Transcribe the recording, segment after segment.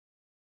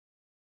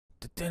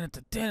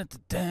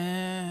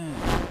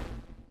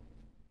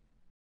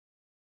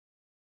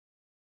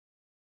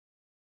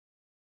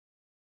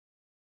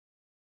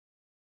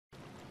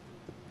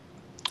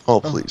Oh,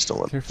 please don't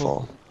let me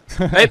fall.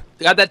 Hey,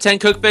 got that 10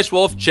 cooked fish,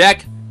 Wolf.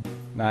 Check.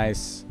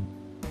 Nice.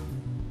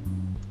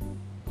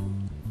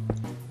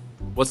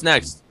 What's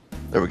next?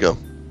 There we go. All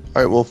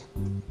right, Wolf.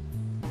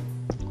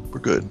 We're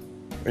good.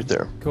 Right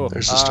there. Cool.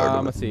 There's the start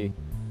of it. Let's see.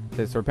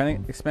 Okay, so we're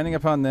expanding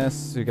upon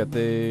this. So we got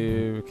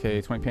the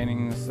 20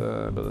 paintings.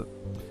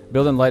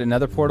 Build and light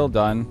another portal.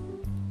 Done.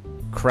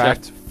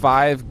 Craft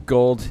 5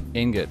 gold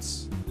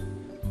ingots.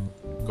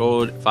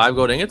 5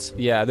 gold ingots?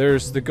 Yeah,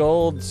 there's the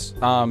gold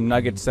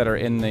nuggets that are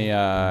in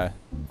the.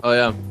 Oh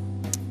yeah.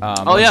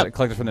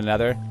 Collected from the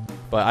Nether,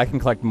 but I can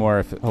collect more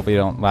if hopefully you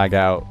don't lag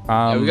out.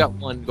 Yeah, we got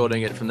 1 gold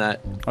ingot from that.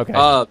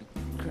 Okay.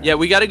 Yeah,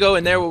 we got to go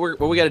in there. What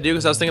we got to do,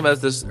 because I was thinking about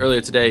this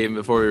earlier today, even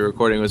before we were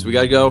recording, was we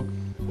got to go.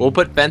 We'll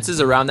put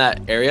fences around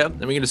that area,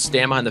 and we can just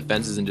stand behind the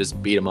fences and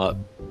just beat them up.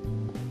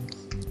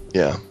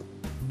 Yeah.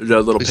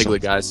 The little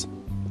piglet guys.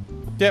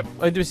 Yep.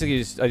 I do is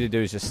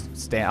just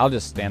stand. I'll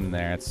just stand in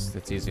there.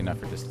 It's easy enough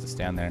for just to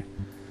stand there.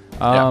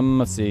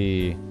 Let's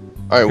see.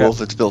 All right, Wolf,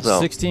 it's built out.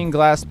 16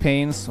 glass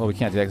panes. Well, we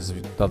can't do that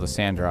because all the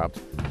sand dropped.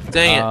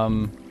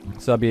 Dang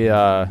it. So that'll be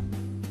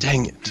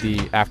Dang it.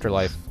 the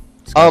afterlife.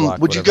 SkyBlock,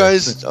 would you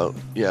guys? Oh,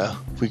 yeah.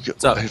 We could.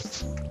 What's up?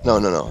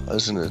 No. I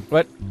was gonna.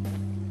 What?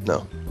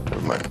 No.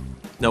 Never mind.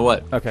 No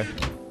what? Okay.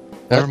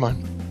 Never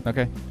mind.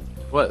 Okay.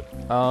 What?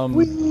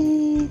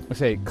 Let's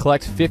say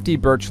collect 50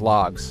 birch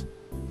logs.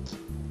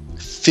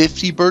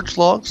 50 birch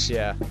logs?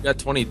 Yeah. We got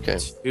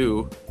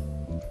 22.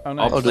 Oh,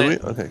 nice. Oh, do we?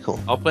 Okay, cool.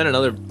 I'll plant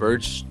another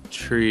birch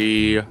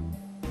tree.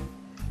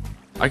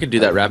 I could do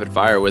that rapid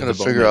fire with the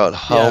figure out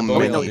how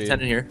many. No, 10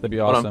 in here. That'd be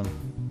Hold awesome.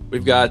 on.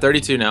 We've got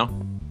 32 now.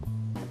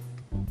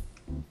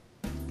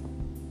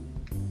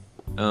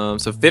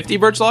 So 50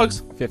 birch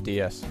logs? 50,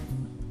 yes.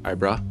 All right,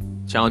 bro.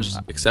 Challenge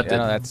accepted. Yeah,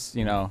 no, that's,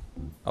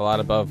 a lot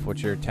above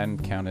what your 10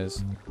 count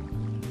is.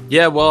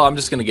 Yeah, well, I'm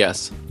just going to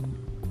guess.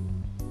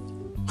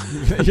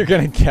 You're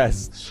going to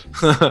guess.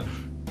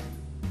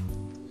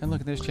 And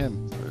look, there's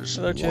Chim.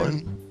 Hello, Chim. 1,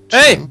 2,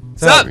 Hey,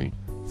 what's up? 3.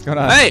 What's going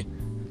on? Hey,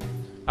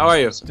 how are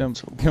you? Doing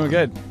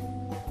good.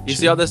 You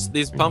see all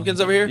these pumpkins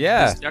over here?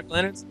 Yeah. These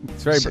jack-o'-lanterns?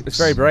 It's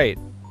very bright.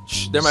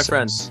 Shh, they're my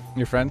friends.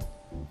 Your friend?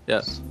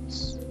 Yeah.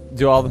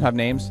 Do all of them have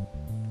names?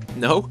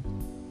 No,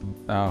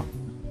 Oh,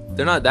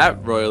 they're not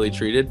that royally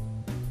treated.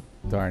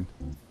 darn.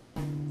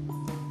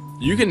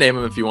 You can name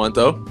them if you want,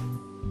 though.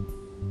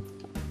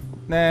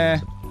 Nah.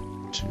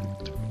 2,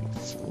 3,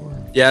 4.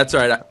 Yeah, that's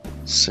all right.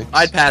 6.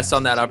 I'd pass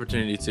on that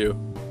opportunity too.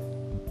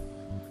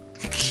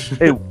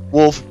 Hey,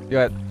 Wolf.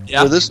 Yeah.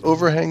 Yeah. Where this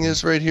overhang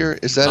is right here,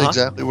 is that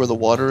exactly where the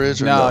water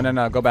is? Or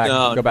No. Go back.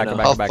 No, Go back. no. Go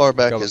back. How go back. far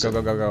back go, is go, it?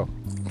 Go. Go.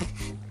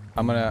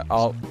 Go.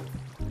 I'll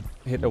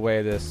hit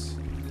away this.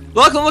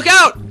 Luclin, look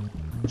out!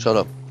 Shut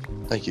up.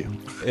 Thank you.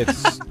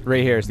 It's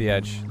right here is the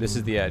edge. This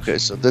is the edge. Okay,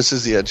 so this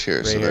is the edge here.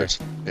 Right So here.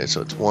 there's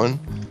so it's 1,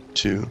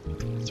 2,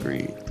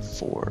 3,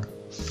 4,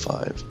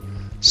 5,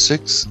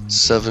 6,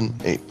 7,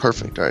 8.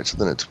 Perfect. All right, so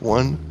then it's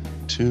 1,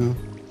 2,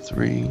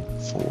 3,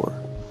 4,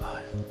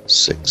 5,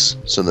 6.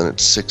 So then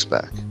it's 6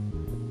 back.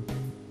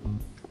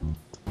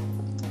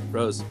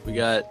 Rose, we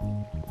got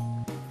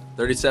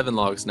 37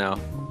 logs now.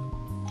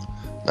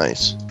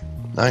 Nice.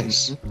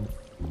 Nice.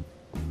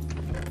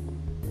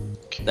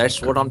 Okay,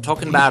 That's what I'm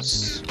talking about.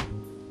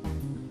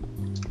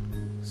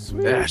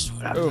 Sweet. That's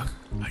what I'm Ooh. talking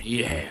about.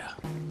 Yeah.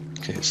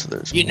 Okay, so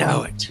there's You know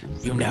 1, it. 2,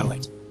 You 3. know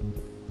it.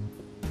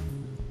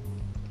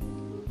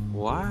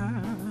 Why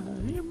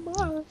am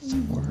I?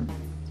 4.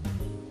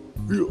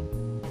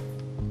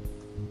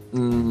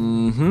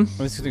 Mm-hmm.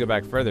 Well, it's gonna go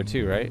back further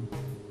too, right?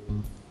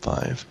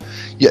 5.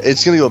 Yeah,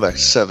 it's gonna go back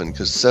 7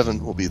 because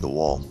 7 will be the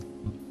wall.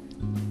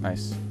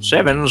 Nice.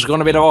 7 is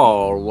gonna be the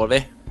wall,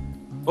 Wolfie.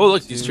 Oh,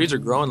 look, these trees are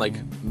growing like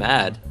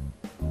mad.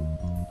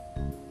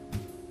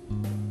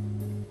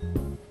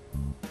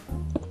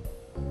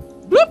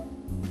 Bloop.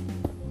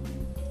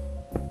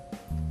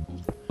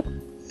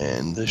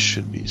 And this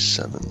should be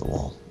 7, the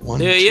wall. 1,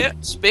 Do 2, you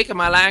speak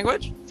my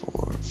language?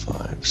 4,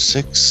 5,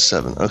 6,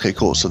 7. Okay,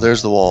 cool. So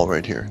there's the wall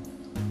right here.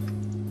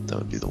 That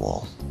would be the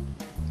wall.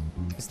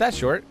 Is that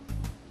short?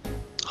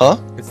 Huh?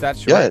 It's that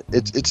short? Yeah,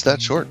 it's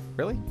that short.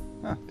 Really?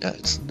 Huh. Yeah,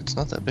 it's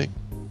not that big.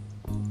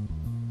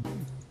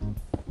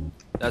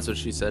 That's what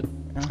she said.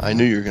 I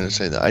knew you were gonna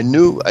say that. I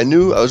knew. I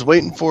was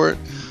waiting for it.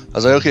 I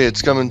was like, okay,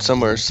 it's coming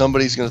somewhere.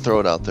 Somebody's gonna throw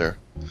it out there.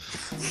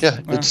 Yeah,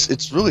 Yeah.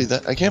 it's really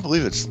that. I can't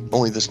believe it's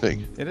only this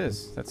big. It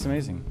is. That's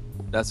amazing.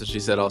 That's what she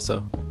said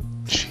also.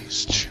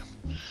 Jeez, Jim.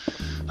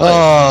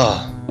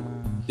 Ah.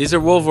 These are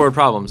Wolvord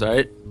problems,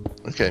 alright?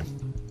 Okay.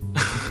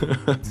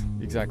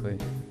 Exactly.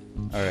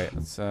 All right.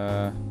 Let's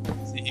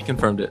See, he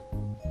confirmed it.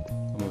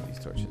 we'll move these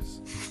torches.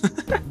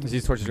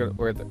 These torches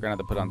we're gonna have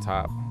to put on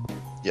top.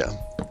 Yeah.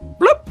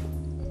 Bloop.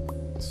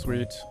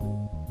 Sweet.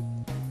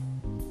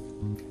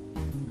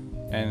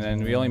 And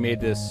then we only made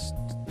this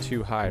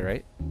too high,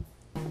 right?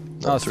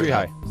 No, Oh, it's 3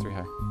 high. It's 3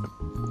 high.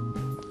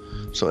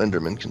 So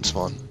Enderman can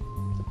spawn.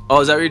 Oh,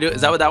 is that what you're doing?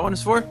 Is that what that one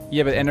is for?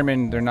 Yeah, but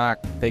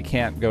Endermen, they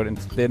can't go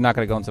they're not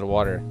gonna go into the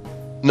water.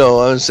 No,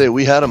 I would say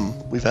we've had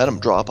them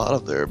drop out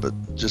of there, but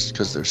just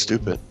because they're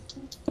stupid.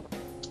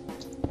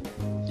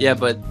 Yeah,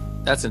 but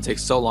that's gonna take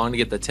so long to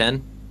get the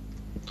 10.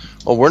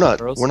 Oh, we're not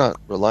Pearls?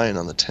 relying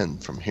on the 10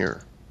 from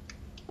here.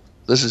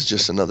 This is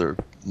just another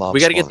mob. We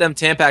got to get spawn.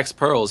 them Tampax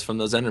pearls from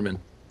those Endermen.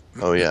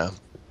 Oh yeah.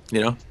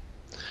 You know.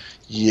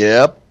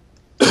 Yep.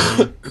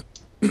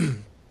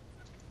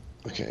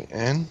 Okay,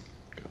 and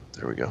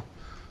there we go. All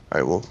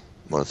right, well,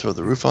 want to throw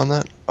the roof on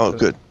that? Oh,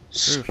 good.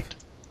 Roof.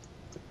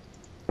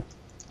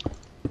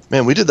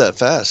 Man, we did that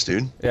fast,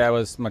 dude. Yeah, it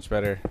was much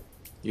better.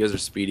 You guys are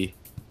speedy.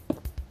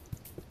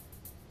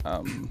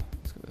 Let's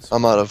go this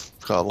I'm out of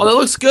cobble. Oh, that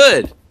looks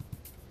good. It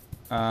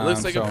way.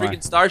 looks like So a am I.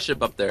 freaking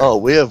starship up there. Oh,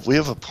 we have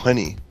a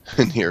plenty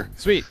in here.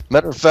 Sweet.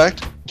 Matter of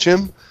fact,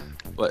 Jim,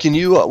 What? can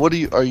you?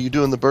 Are you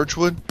doing the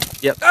birchwood?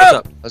 Yep. What's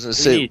up? I was gonna What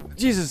do say, you need?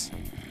 Jesus.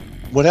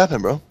 what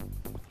happened, bro?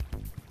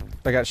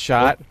 I got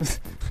shot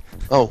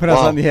Oh, when I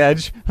was wow. on the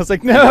edge. I was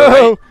like, You no.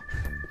 alright?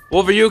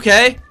 Wolf, are you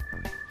okay?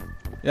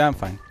 Yeah, I'm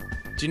fine.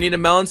 Do you need a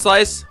melon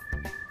slice?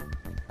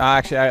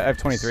 Actually, I have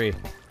 23.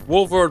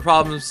 Wolf world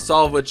problems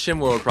solved with Chim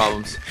world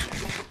problems.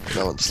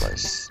 Melon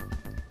slice.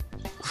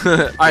 All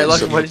right,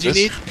 So Luclin, what did you this-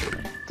 need?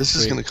 This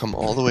is Sweet. gonna come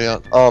all the way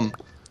out.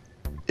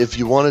 If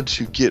you wanted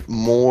to get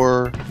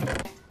more.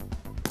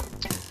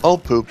 Oh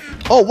poop!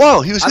 Oh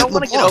wow, he was I hitting don't the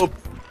want to block. get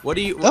open. What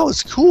do you? That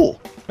was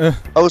cool. Uh.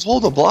 I was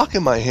holding a block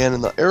in my hand,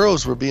 and the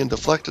arrows were being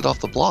deflected off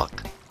the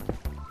block.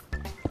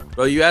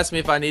 Bro, you asked me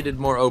if I needed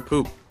more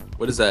poop.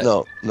 What is that?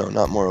 No,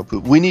 not more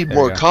poop. We need There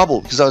more we go. cobble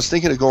because I was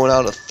thinking of going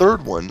out a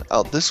third one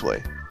out this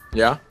way.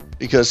 Yeah.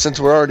 Because since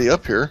we're already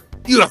up here,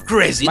 You are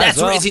crazy. Might That's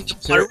as well. raising the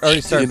Should water.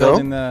 already start You know?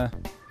 building the.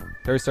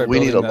 Already start we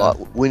need a building the-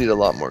 lot. We need a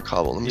lot more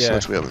cobble. Let me see how Yeah.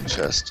 much we have in the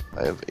chest.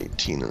 I have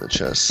 18 in the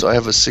chest, so I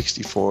have a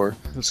 64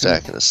 That's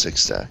stack and a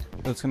 6 stack.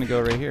 It's gonna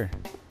go right here.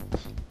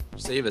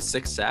 Say you have a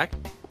 6 sack.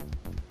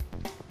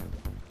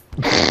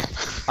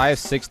 I have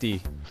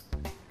 60.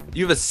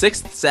 You have a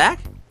 6th sack?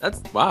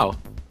 That's wow.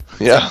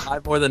 Yeah,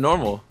 5 more than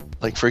normal.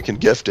 like freaking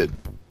gifted.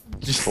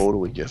 Just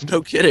Totally gifted.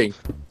 no kidding.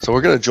 So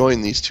we're gonna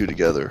join these two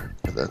together,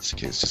 if that's the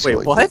case. Just Wait,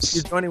 like what? this.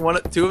 You're joining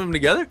two of them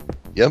together?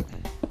 Yep.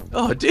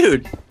 Oh,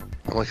 dude.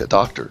 I'm like a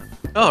doctor.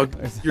 Oh,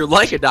 you're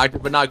like a doctor,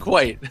 but not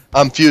quite.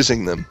 I'm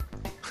fusing them.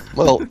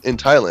 Well, in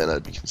Thailand,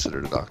 I'd be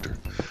considered a doctor.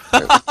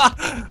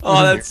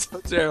 Oh, that's so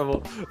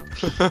terrible.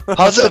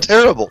 How's that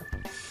terrible?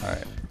 All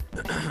right.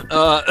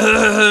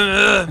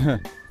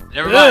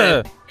 Never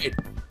mind. Wait.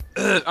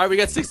 All right, we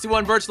got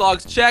 61 birch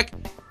logs. Check.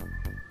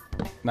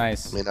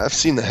 Nice. I mean, I've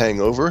seen The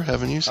Hangover.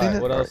 Haven't you seen All right,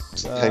 it? what All right,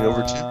 else?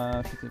 Hangover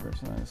 2.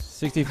 50%,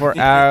 64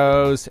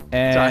 arrows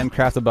and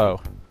craft a bow.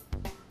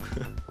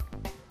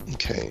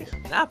 Okay.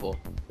 An apple.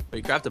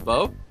 Wait, craft a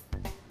bow?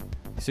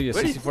 So you have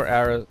What do you- 64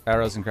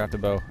 arrows and craft a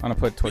bow. I'm gonna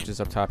put torches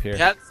up top here. We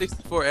had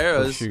 64 Oh,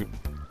 arrows, shoot.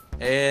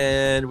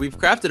 and we've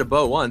crafted a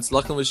bow once.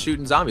 Luclin was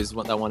shooting zombies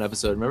that one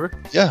episode, remember?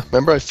 Yeah,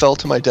 remember I fell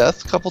to my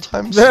death a couple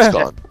times? It's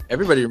gone.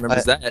 Everybody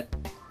remembers that.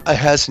 I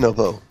has no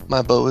bow.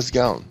 My bow is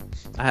gone.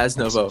 I has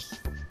no bow.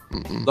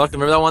 Mm-mm. Luclin,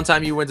 remember that one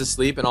time you went to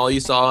sleep and all you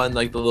saw in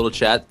like the little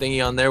chat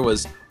thingy on there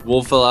was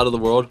Wolf fell out of the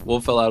world.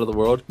 Wolf fell out of the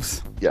world.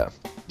 Yeah.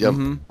 Yep.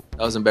 Mhm. That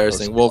was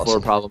embarrassing. That was Wolf awesome.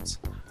 world problems.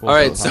 Wolf All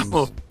right, world so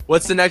problems.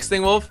 what's the next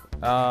thing, Wolf?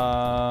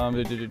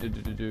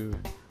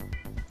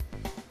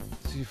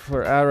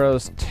 64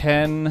 arrows,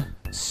 10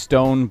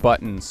 stone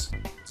buttons.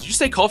 Did you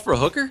say call for a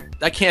hooker?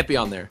 That can't be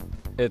on there.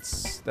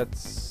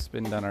 That's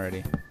been done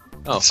already.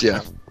 Oh,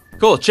 Yeah.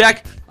 cool.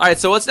 Check. All right,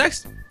 so what's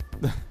next?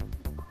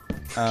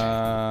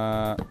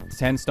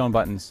 10 stone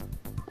buttons.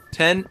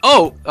 10.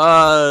 Oh,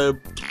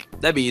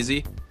 that'd be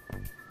easy.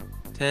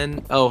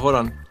 10. Oh, hold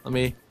on. Let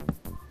me.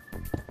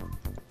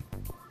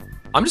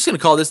 I'm just gonna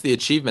call this the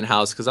achievement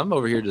house because I'm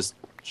over here just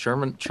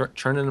churning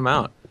them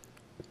out.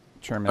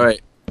 Sherman. All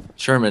right,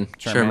 Sherman.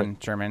 Sherman.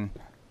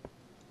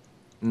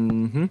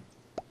 Mm-hmm.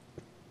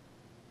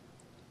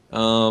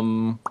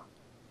 All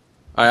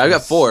right, I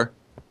got 4.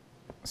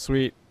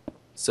 Sweet.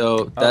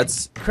 So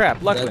that's Crap,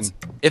 Luclin.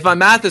 if my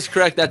math is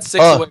correct, that's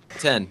 6 away from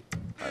 10.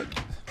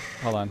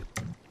 Hold on.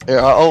 Here,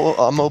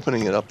 I'm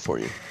opening it up for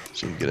you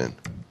so you can get in.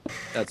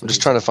 That's I'm what just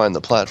he- trying to find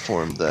the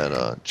platform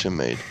that Jim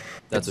made.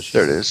 That's what she-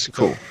 There it is.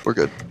 Cool. We're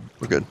good.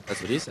 We're good.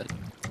 That's what he said.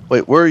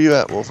 Wait, where are you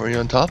at, Wolf? Are you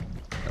on top?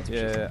 That's what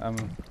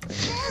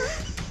she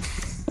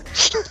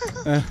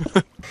Yeah,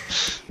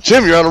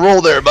 Jim, you're on a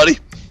roll there, buddy.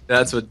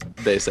 That's what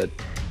they said.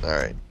 All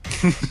right.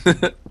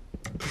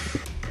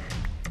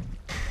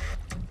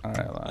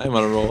 Alright, hold on. I'm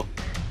on a roll. All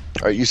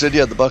right. You said you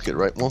had the bucket,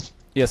 right, Wolf?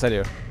 Yes, I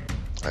do.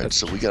 All right.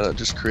 So we gotta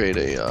just create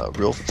a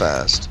real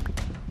fast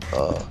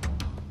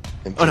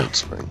infinite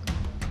spring.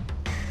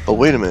 But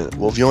wait a minute,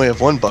 Wolf. You only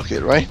have one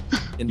bucket, right?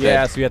 In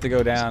Yeah, bed. so you have to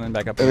go down and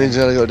back up. That means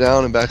you gotta go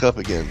down and back up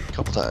again a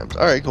couple times.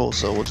 All right, cool.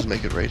 So we'll just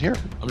make it right here.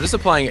 I'm just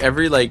applying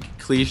every like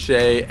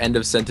cliche end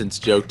of sentence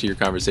joke to your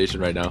conversation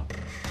right now.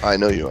 I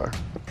know you are.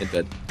 In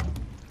bed.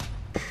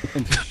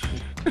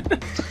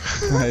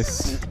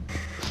 Nice.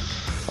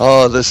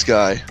 Oh, this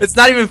guy. It's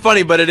not even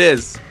funny, but it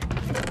is.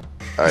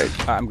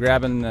 right. I'm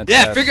grabbing the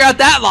Yeah, chest. figure out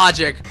that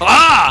logic.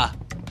 Ah!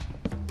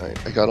 All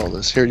right. I got all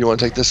this. Here, you want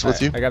to take this with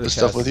Alright, you? I got the this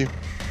stuff chest. with you.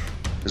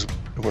 Because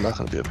we're not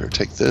going to be up here.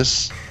 Take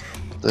this,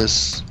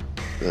 this,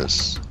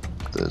 this,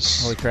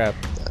 this. Holy crap.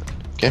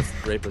 Okay.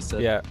 Rapist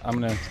said. Yeah, I'm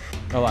gonna.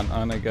 Hold on.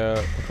 I'm gonna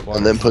go put the water.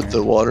 And then in put here.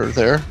 the water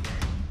there.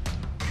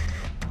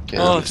 Okay.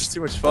 Oh, it's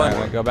too much fun. Alright, I'm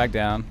gonna go back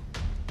down.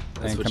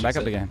 That's And what come she back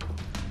up said. again.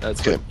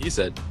 That's Okay. what he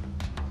said.